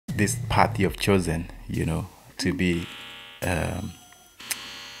this path you've chosen, to be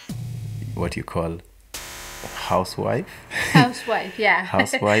what you call housewife. Housewife, yeah.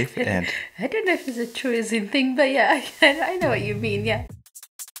 Housewife, and I don't know if it's a truism thing, but yeah, I know what you mean, yeah.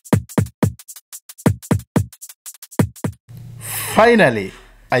 finally,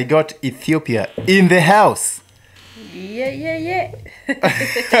 I got Ethiopia in the house. Yeah.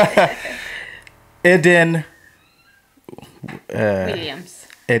 Eden Williams.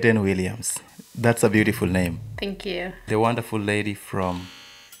 Eden Williams. That's a beautiful name. Thank you. The wonderful lady from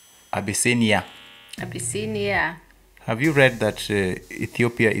Abyssinia. Abyssinia. Have you read that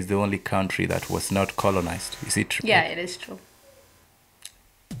Ethiopia is the only country that was not colonized? Is it true? Yeah, it is true.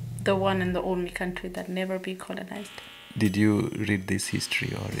 The one and the only country that never be colonized. Did you read this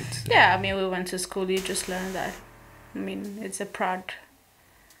history or it's... Yeah, I mean, we went to school, you just learned that. I mean, it's a proud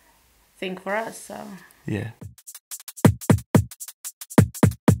thing for us, so... Yeah.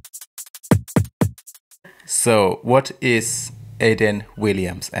 So, what is Eden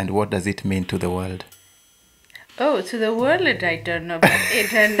Williams and what does it mean to the world? Oh, to the world, I don't know, but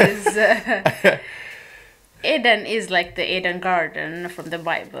Eden is... Eden is like the Eden Garden from the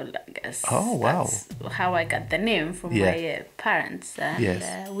Bible, I guess. Oh, wow. That's how I got the name from my parents. And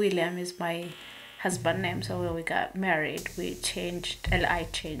Yes. William is my husband name. So when we got married, I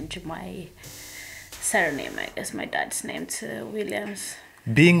changed my surname, I guess, my dad's name to Williams.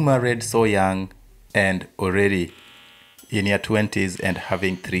 Being married so young and already in your 20s and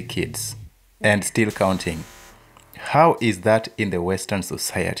having 3 kids and still counting, how is that in the Western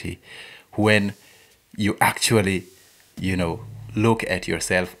society when you actually, look at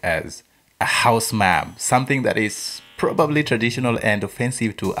yourself as a house mom, something that is probably traditional and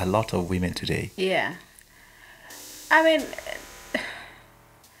offensive to a lot of women today? Yeah. I mean,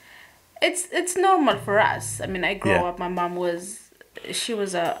 it's normal for us. I mean, I grew up, my mom she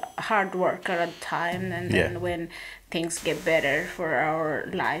was a hard worker at the time, and then when things get better for our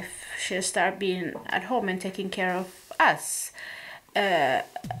life, she started being at home and taking care of us.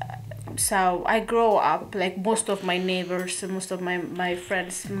 So I grew up, like most of my neighbors, most of my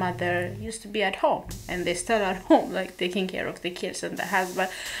friends' mother used to be at home, and they still at home, like taking care of the kids and the husband,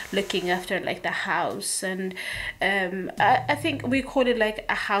 looking after like the house. And I think we call it like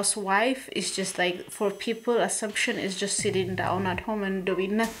a housewife. It's just like, for people, assumption is just sitting down at home and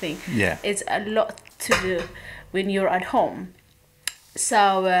doing nothing. Yeah. It's a lot to do when you're at home.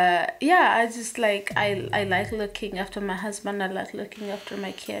 So I just like I like looking after my husband. I like looking after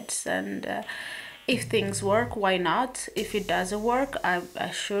my kids, and if things work, why not? If it doesn't work, I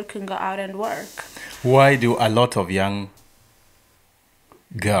sure can go out and work. Why do a lot of young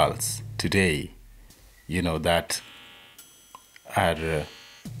girls today, that are,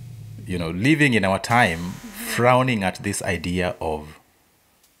 living in our time, frowning at this idea of,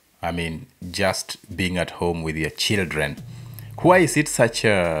 just being at home with your children? Why is it such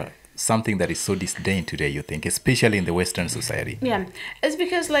something that is so disdained today, you think, especially in the Western society? Yeah, it's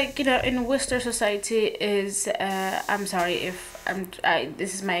because, like, in Western society is, I'm sorry if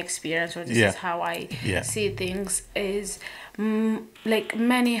this is my experience, or this is how I see things, is like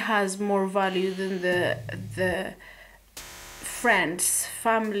money has more value than the friends,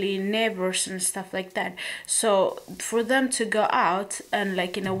 family, neighbors, and stuff like that. So for them to go out and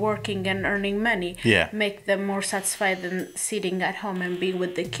working and earning money, make them more satisfied than sitting at home and being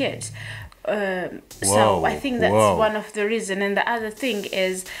with the kids. So I think that's one of the reasons. And the other thing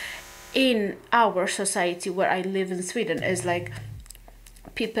is, in our society where I live in Sweden, is like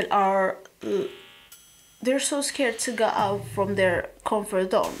people they're so scared to go out from their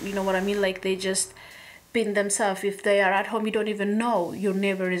comfort zone. You know what I mean? Like, they just been themselves. If they are at home, you don't even know your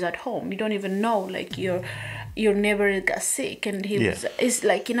neighbor is at home. You don't even know, like, your neighbor got sick and it's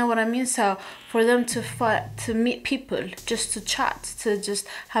like, you know what I mean? So for them to meet people, just to chat, to just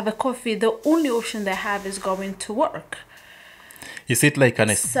have a coffee, the only option they have is going to work. Is it like an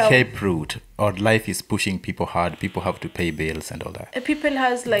escape route, or life is pushing people hard, people have to pay bills and all that? People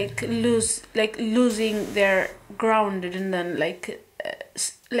has losing their ground, and then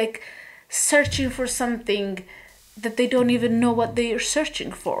searching for something that they don't even know what they are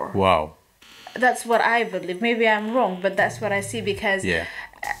searching for. Wow. That's what I believe. Maybe I'm wrong, but that's what I see, because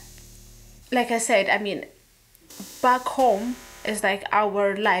like I said, I mean, back home is like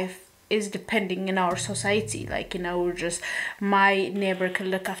our life is depending in our society. Like, we're just, my neighbor can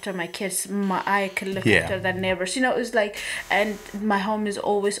look after my kids, I can look after the neighbors. It's like, and my home is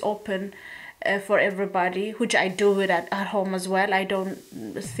always open for everybody, which I do it at home as well. I don't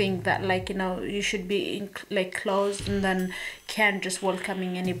think that you should be closed and then can't just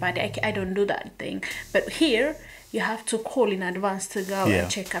welcoming anybody. I don't do that thing. But here you have to call in advance to go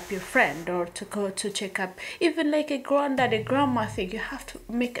and check up your friend, or to go to check up even like a granddad, a grandma thing. You have to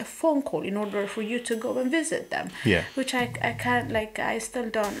make a phone call in order for you to go and visit them. Yeah. Which I can't, like, I still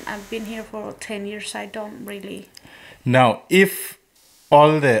don't. I've been here for 10 years. I don't really. Now, if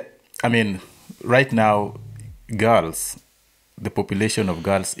right now, girls, the population of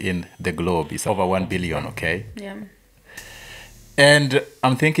girls in the globe is over 1 billion, okay? Yeah. And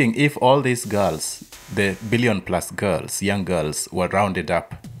I'm thinking, if all these girls, the billion plus girls, young girls, were rounded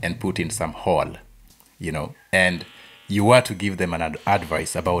up and put in some hall, and you were to give them an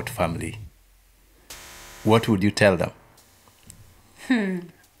advice about family, what would you tell them?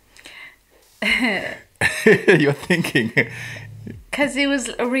 You're thinking. Because it was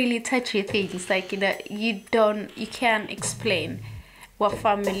really touchy things, like, you can't explain what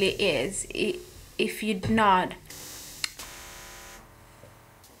family is if you're not.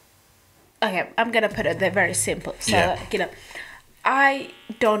 Okay, I'm gonna put it there very simple. So, I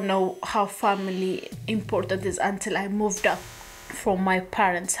don't know how family important is until I moved up from my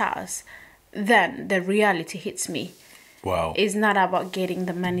parents' house. Then the reality hits me. Wow. It's not about getting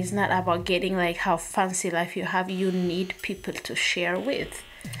the money. It's not about getting like how fancy life you have. You need people to share with.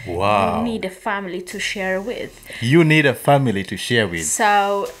 Wow. You need a family to share with. You need a family to share with.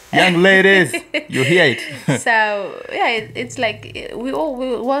 So, young ladies, you hear it. So, yeah, it's like we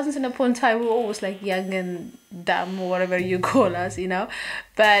once in upon a time we were always like young and dumb, or whatever you call us,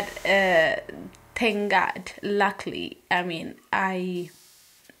 But thank God, luckily, I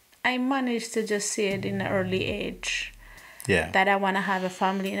managed to just see it in an early age. Yeah. That I want to have a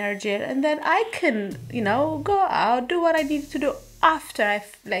family in Algeria, and then I can, go out, do what I need to do after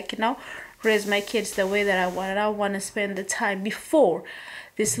I've raised my kids the way that I want. And I want to spend the time before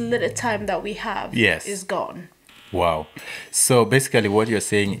this little time that we have is gone. Wow. So basically what you're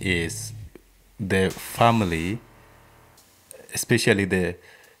saying is the family, especially the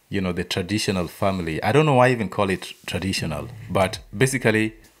traditional family. I don't know why I even call it traditional, but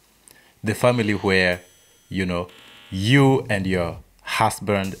basically the family where, you and your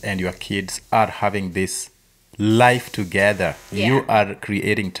husband and your kids are having this life together. Yeah. You are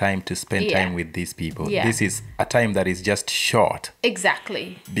creating time to spend time with these people. Yeah. This is a time that is just short.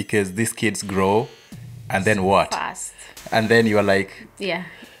 Exactly. Because these kids grow, and then what? Fast. And then you are like,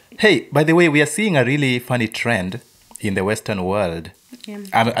 hey, by the way, we are seeing a really funny trend in the Western world.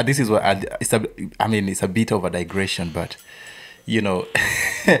 Yeah. This is what it's a bit of a digression, but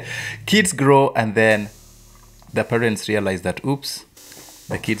kids grow, and then the parents realize that, oops,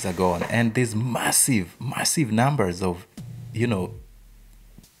 the kids are gone. And there's massive numbers of,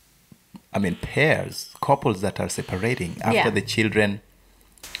 pairs, couples that are separating after the children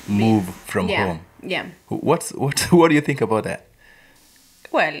move from home. Yeah. What do you think about that?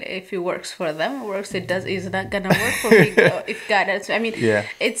 Well, if it works for them, it works. It's not gonna work for me if God has.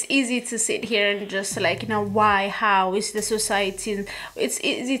 It's easy to sit here and just why, how is the society? It's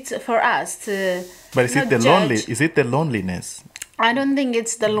easy for us to. But is it the loneliness? I don't think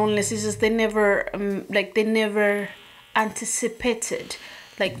it's the loneliness. It's just they never anticipated,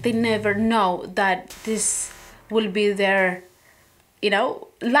 they never know that this will be their,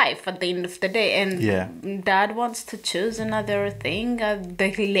 life at the end of the day. And dad wants to choose another thing,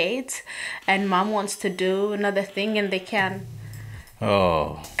 they're late, and mom wants to do another thing, and they can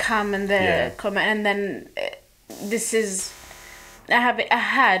come and then this is. I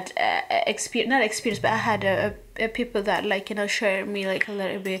had not experience, but I had people that share me a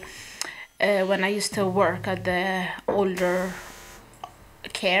little bit when I used to work at the older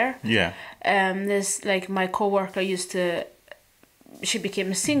care. Yeah. This my coworker she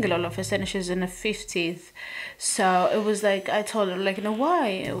became single all of a sudden. She's in her 50s, so it was I told her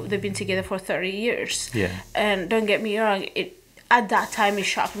why they've been together for 30 years. Yeah. And don't get me wrong, at that time it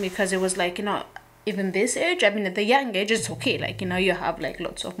shocked me because it was even this age, at the young age, it's okay. You have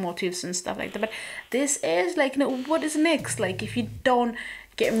lots of motives and stuff like that. But this age, what is next? If you don't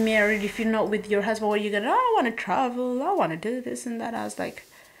get married, if you're not with your husband, what are you gonna? Oh, I want to travel. I want to do this and that. I was like,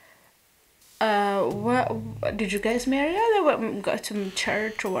 what did you guys marry? Oh, they got to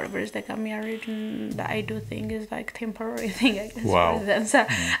church or whatever. They got married, and the I do thing is temporary thing, I guess. Wow. For them. So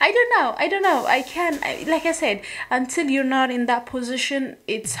I don't know. I can't. Like I said, until you're not in that position,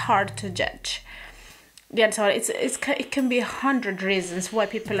 it's hard to judge. Yeah, so it can be 100 reasons why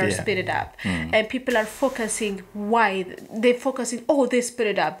people are split up, and people are focusing why they're focusing. Oh, they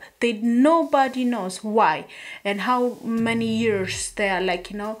split up. Nobody knows why and how many years they are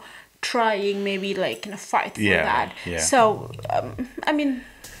trying maybe fight for that. Yeah. So And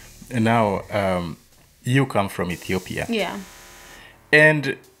now you come from Ethiopia. Yeah.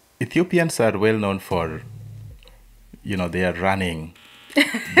 And Ethiopians are well known for they are running,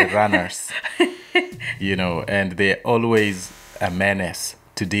 the runners, and they're always a menace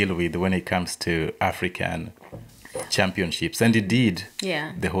to deal with when it comes to African championships, and indeed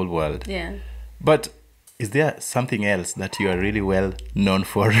the whole world. Yeah. But is there something else that you are really well known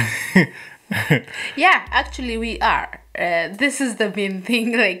for? Yeah, actually we are. This is the main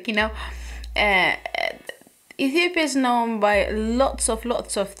thing, Ethiopia is known by lots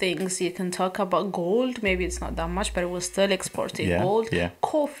of things. You can talk about gold. Maybe it's not that much, but we're still exporting gold. Yeah.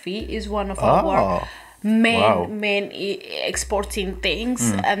 Coffee is one of our main exporting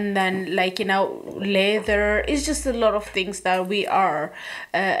things. And then leather. It's just a lot of things that we are.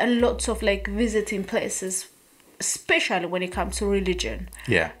 And lots of visiting places, especially when it comes to religion.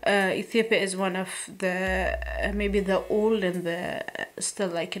 Yeah. Ethiopia is one of the maybe the old and the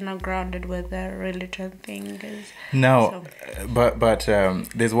still grounded with the religion thing. No, but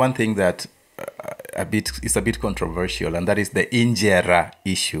there's one thing that is a bit controversial, and that is the injera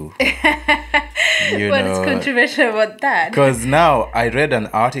issue. What is controversial about that? Because now I read an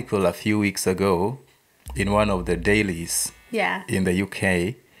article a few weeks ago in one of the dailies in the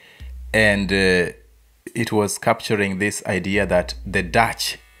UK, and it was capturing this idea that the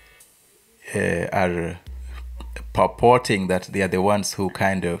Dutch are purporting that they are the ones who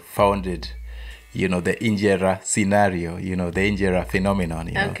kind of founded, the injera scenario, the injera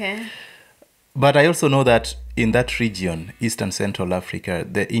phenomenon. Okay. But I also know that in that region, Eastern Central Africa,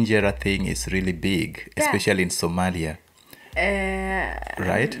 the injera thing is really big, especially in Somalia.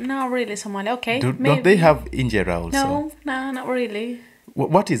 Right? Not really Somalia. Okay. Don't they have injera also? No, not really.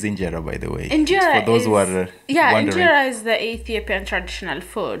 What is injera, by the way? Injera for those who are wondering. Injera is the Ethiopian traditional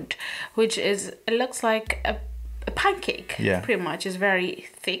food, which it looks like a pancake. Yeah. Pretty much. It's very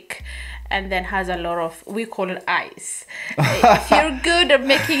thick, and then has a lot of, we call it ice. If you're good at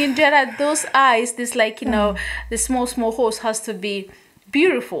making injera, those ice, this the small holes has to be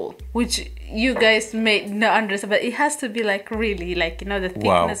beautiful, which you guys may not understand, but it has to be really the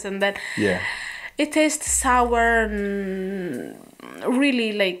thickness. And then it tastes sour and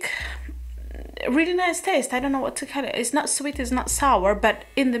really really nice taste. I don't know what to call it. It's not sweet, it's not sour, but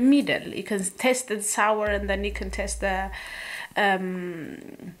in the middle. You can taste the sour, and then you can taste the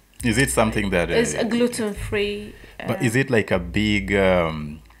is it something that is a gluten-free? But is it like a big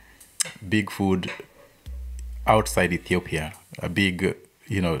food outside Ethiopia? A big,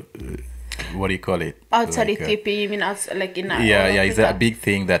 what do you call it? Outside Ethiopia, you mean outside, in yeah. Is that a big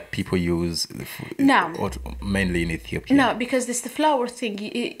thing that people use? No. Or mainly in Ethiopia? No, because the flour thing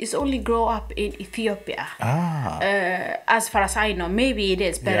is only grow up in Ethiopia. As far as I know, maybe it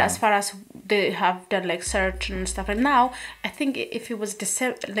is, but as far as they have done search and stuff, and now I think if it was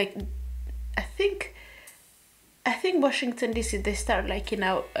I think Washington DC, they start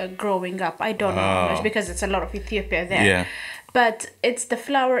growing up. I don't know much because it's a lot of Ethiopia there. Yeah. But the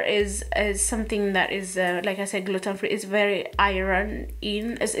flour is something that is like I said, gluten free. It's very iron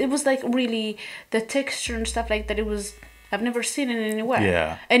in. It was really the texture and stuff like that. I've never seen it anywhere.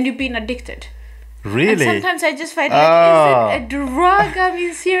 Yeah. And you've been addicted. Really? And sometimes I just find is it a drug? I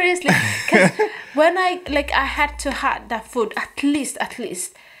mean, seriously, because when I had to have that food at least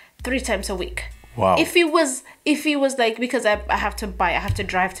 3 times a week. Wow. If it was because I have to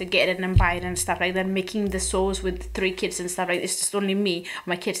drive to get it and buy it and stuff like that, making the sauce with 3 kids and stuff it's just only me.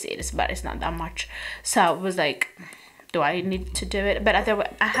 My kids eat it, but it's not that much. So it was do I need to do it? But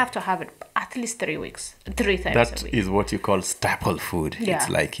otherwise, I have to have it at least 3 weeks, 3 times a week. That is what you call staple food. Yeah.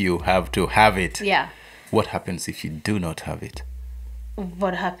 It's you have to have it. Yeah. What happens if you do not have it?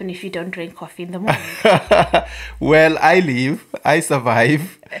 What happens if you don't drink coffee in the morning? Well, I live, I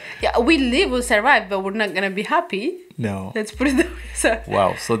survive. Yeah, we'll survive, but we're not going to be happy. No. Let's put it that way. So.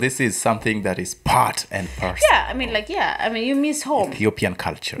 Wow, so this is something that is part and parcel. Yeah, I mean, you miss home. Ethiopian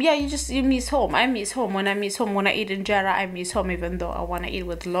culture. Yeah, you miss home. I miss home. When I eat injera, I miss home, even though I want to eat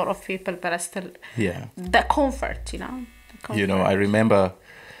with a lot of people, but I still... Yeah. The comfort, I remember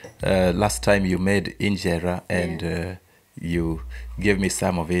last time you made injera and... you gave me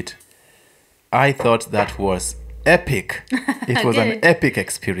some of it. I thought that was epic. It was an epic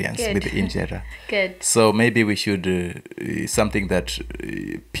experience with injera. Good. So maybe we should something that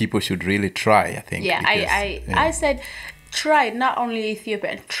people should really try, I think. Yeah, because, I said try not only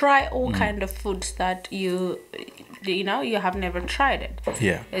Ethiopian, try all kind of foods that you have never tried it.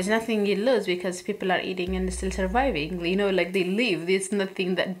 Yeah. There's nothing you lose because people are eating and still surviving. They live. There's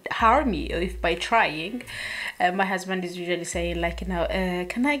nothing that harm you if by trying. My husband is usually saying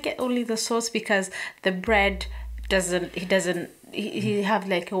can I get only the sauce because the bread he have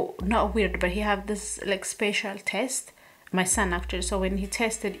not weird, but he have this special taste my son actually. So when he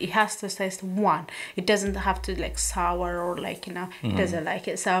tasted, he has to taste one. It doesn't have to like sour or like, you know, he doesn't like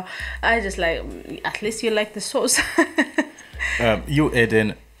it. So I just like, at least you like the sauce. You,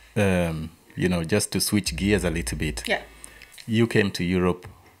 Eden, you know, just to switch gears a little bit. Yeah. You came to Europe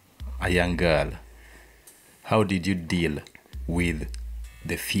a young girl. How did you deal with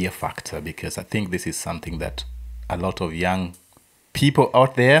the fear factor? Because I think this is something that a lot of young people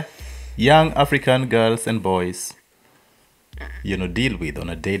out there, young African girls and boys, you know, deal with on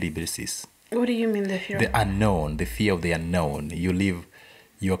a daily basis. What do you mean the fear? The unknown, the fear of the unknown. You leave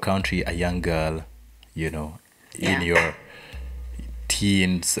your country, a young girl, you know, in your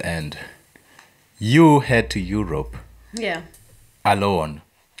teens, and you head to Europe. Yeah. Alone.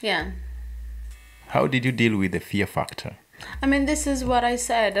 Yeah. How did you deal with the fear factor? I mean, this is what I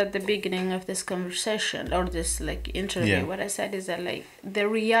said at the beginning of this conversation or this like interview. Yeah. What I said is that like the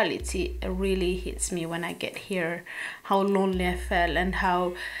reality really hits me when I get here, how lonely I felt and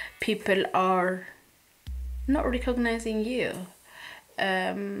how people are not recognizing you.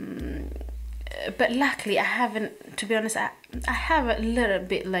 But luckily I haven't, to be honest, I have a little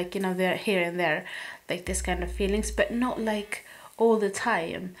bit like, you know, there here and there, like this kind of feelings, but not like all the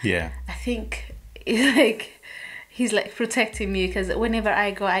time. Yeah. I think like he's like protecting me, because whenever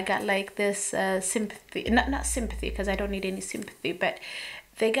I go, I got like this sympathy, not sympathy, because I don't need any sympathy, but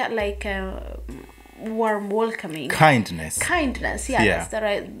they got like warm welcoming, kindness, yeah, that's the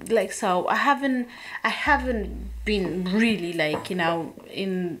right, like, so I haven't been really like, you know,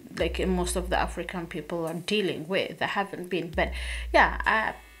 in like in most of the African people I'm dealing with, I haven't been, but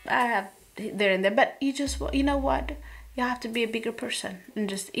yeah, I have there and there, but you just, you know what, you have to be a bigger person and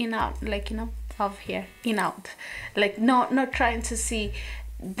just in out, like, you know, of here, in out, like not trying to see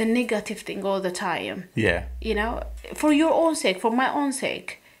the negative thing all the time. Yeah. You know, for your own sake, for my own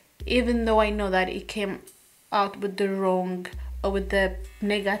sake, even though I know that it came out with the wrong or with the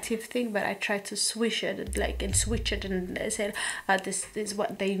negative thing, but I try to switch it, like, and switch it and say, this is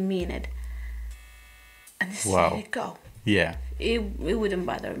what they mean it. And this let it go. Yeah. It wouldn't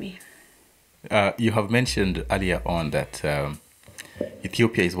bother me. You have mentioned earlier on that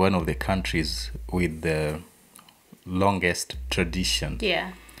Ethiopia is one of the countries with the longest tradition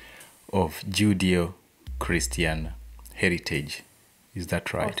of Judeo-Christian heritage. Is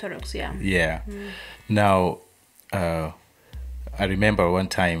that right? Orthodox, yeah. Yeah. Now, I remember one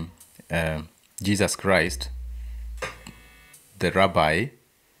time Jesus Christ, the rabbi,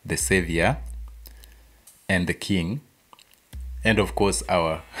 the savior, and the king, and of course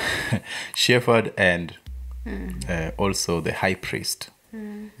our shepherd and also the high priest,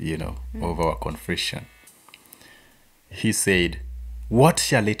 you know, of our confession. He said, "What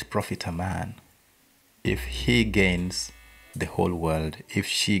shall it profit a man if he gains the whole world, if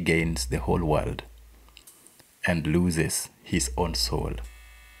she gains the whole world and loses his own soul?"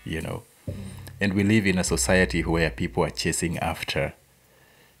 You know, and we live in a society where people are chasing after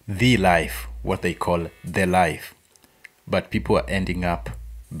the life, what they call the life, but people are ending up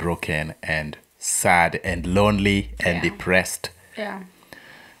broken and sad and lonely and depressed. Yeah.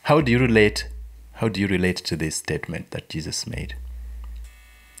 How do you relate to this statement that Jesus made?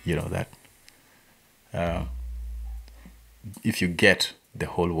 You know, that if you get the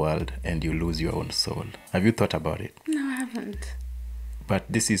whole world and you lose your own soul. Have you thought about it? No, I haven't. But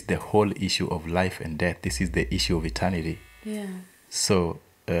this is the whole issue of life and death. This is the issue of eternity. Yeah. So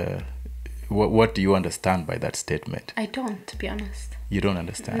what do you understand by that statement? I don't, to be honest. You don't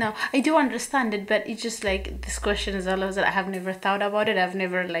understand? No, I do understand it, but it's just like this question is all of that I have never thought about it. I've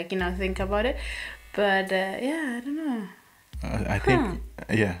never, like, you know, think about it. But yeah, I don't know. I think,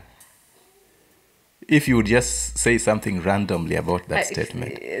 yeah. If you would just say something randomly about that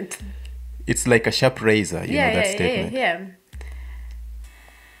statement, it's like a sharp razor, you know, that statement. Yeah.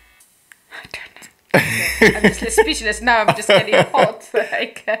 I don't know. I'm just speechless now. I'm just getting hot.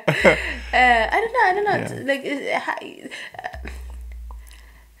 Like, I don't know. Yeah. Like,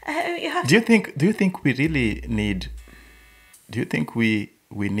 you have do you think we really need? Do you think we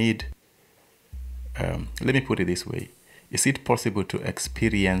need? Let me put it this way: is it possible to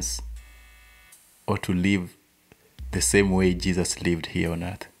experience or to live the same way Jesus lived here on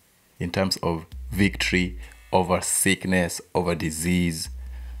earth, in terms of victory over sickness, over disease,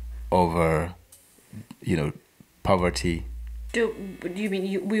 over, you know, poverty? Do you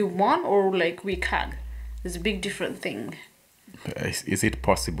mean we want, or like we can? There's a big different thing. Is it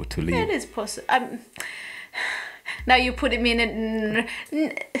possible to live? It is possible. Now you put me in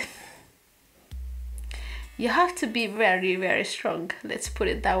you have to be very, very strong. Let's put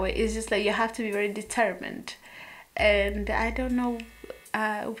it that way. It's just like you have to be very determined. And I don't know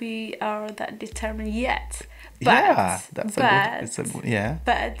we are that determined yet. yeah, that's a good. It's a good. Yeah.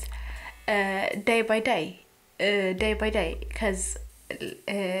 But day by day, because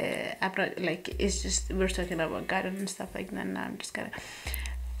I'm not like, it's just we're talking about God and stuff like that. Now I'm just gonna.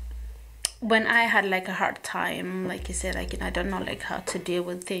 When I had like a hard time, like you said, like, I don't know like how to deal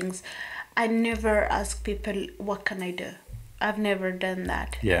with things, I never ask people what can I do. I've never done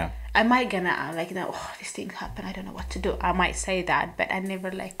that. Yeah. I might gonna like, oh, this thing happened, I don't know what to do. I might say that, but I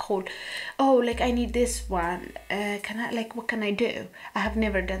never like called, oh, like I need this one. Can I, like, what can I do? I have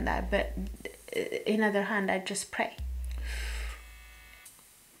never done that. But in other hand, I just pray.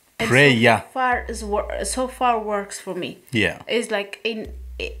 Prayer. So far works for me. Yeah. It's like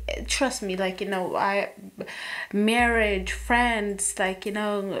trust me, like, I marriage, friends, like,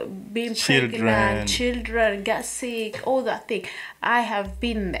 being pregnant, children get sick, all that thing, I have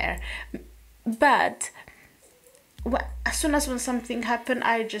been there. But as soon as when something happened,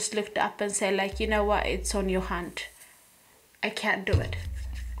 I just looked up and said, like, you know what, it's on your hand, I can't do it.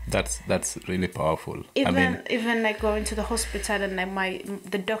 That's really powerful. Even like going to the hospital and like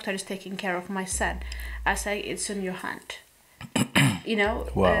the doctor is taking care of my son, I say, it's on your hand.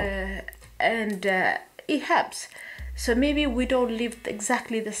 Wow. And it helps. So maybe we don't live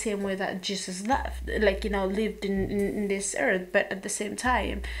exactly the same way that Jesus lived, like, lived in this earth, but at the same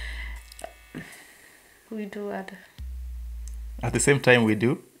time, we do at the same time we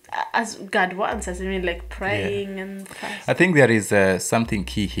do as God wants us. I mean, like praying and fasting. I think there is something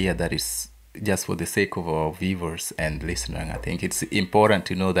key here that is just for the sake of our viewers and listeners. I think it's important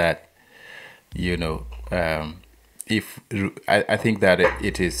to know that, I think that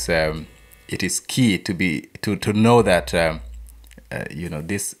it is key to know that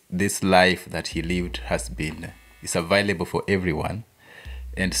this life that he lived is available for everyone,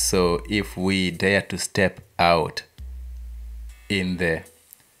 and so if we dare to step out in the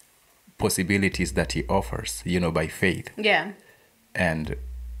possibilities that he offers, by faith. Yeah. And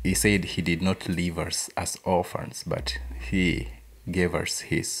he said he did not leave us as orphans, but he gave us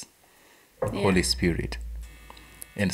his Holy Spirit.